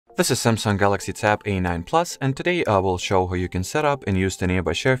This is Samsung Galaxy Tab A9 Plus, and today I will show how you can set up and use the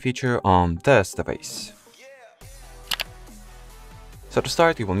Nearby Share feature on this device. So to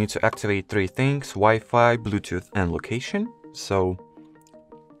start, you will need to activate three things: Wi-Fi, Bluetooth, and location. So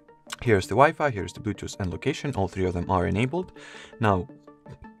here's the Wi-Fi, here's the Bluetooth and location. All three of them are enabled. Now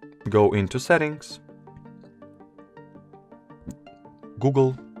go into Settings,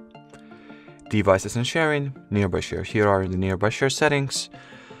 Google, Devices and Sharing, Nearby Share. Here are the Nearby Share settings.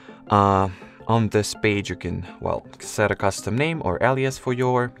 On this page you can, set a custom name or alias for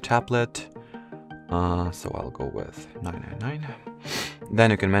your tablet. So I'll go with 999.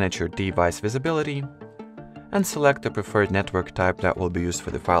 Then you can manage your device visibility and select the preferred network type that will be used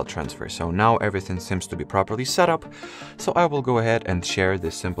for the file transfer. So now everything seems to be properly set up. So I will go ahead and share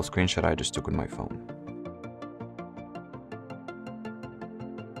this simple screenshot I just took on my phone.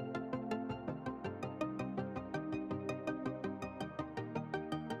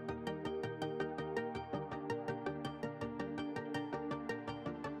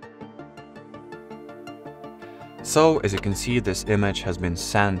 So as you can see, this image has been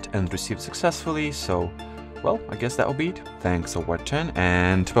sent and received successfully. So, I guess that'll be it. Thanks for watching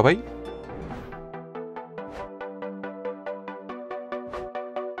and bye-bye.